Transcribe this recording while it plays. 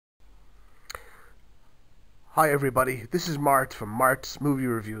Hi everybody, this is Mart from Mart's Movie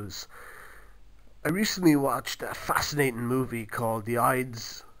Reviews. I recently watched a fascinating movie called The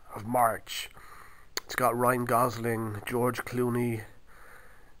Ides of March. It's got Ryan Gosling, George Clooney,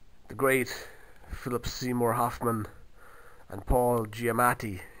 the great Seymour Hoffman, and Paul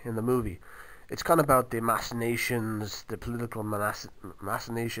Giamatti in the movie. It's kind of about the machinations, the political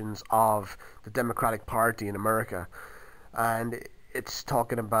machinations of the Democratic Party in America. And it's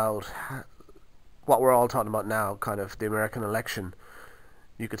talking about what we're all talking about now, kind of the American election.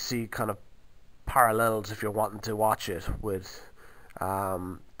 You could see kind of parallels if you're wanting to watch it with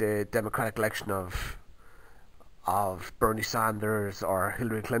the Democratic election of Bernie Sanders or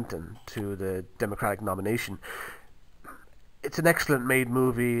Hillary Clinton to the Democratic nomination. It's an excellent made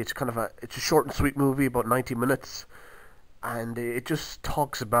movie. It's a short and sweet movie, about 90 minutes, and it just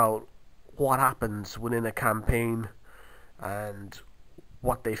talks about what happens within a campaign and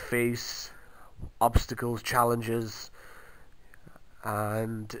what they face, obstacles, challenges,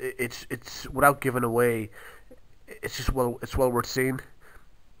 and it's without giving away. It's well worth seeing.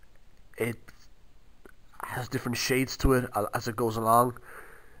 It has different shades to it as it goes along,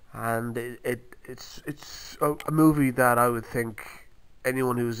 and it's a movie that I would think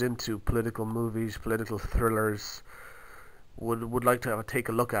anyone who's into political movies, political thrillers, would like to take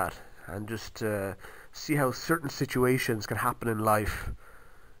a look at, and just see how certain situations can happen in life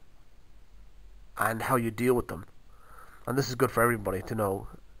and how you deal with them. And this is good for everybody to know,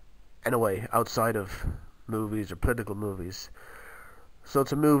 anyway, outside of movies or political movies. So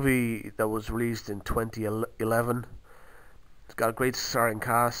it's a movie that was released in 2011. It's got a great starring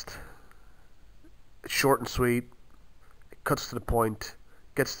cast. It's short and sweet. It cuts to the point,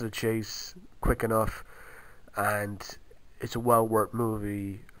 gets to the chase quick enough, and it's a well worth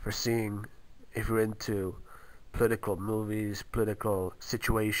movie for seeing if you're into political movies, political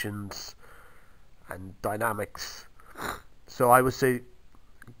situations, and dynamics. So I would say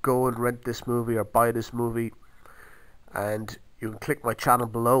go and rent this movie or buy this movie, and you can click my channel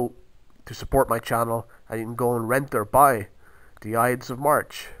below to support my channel, and you can go and rent or buy The Ides of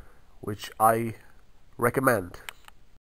March, which I recommend.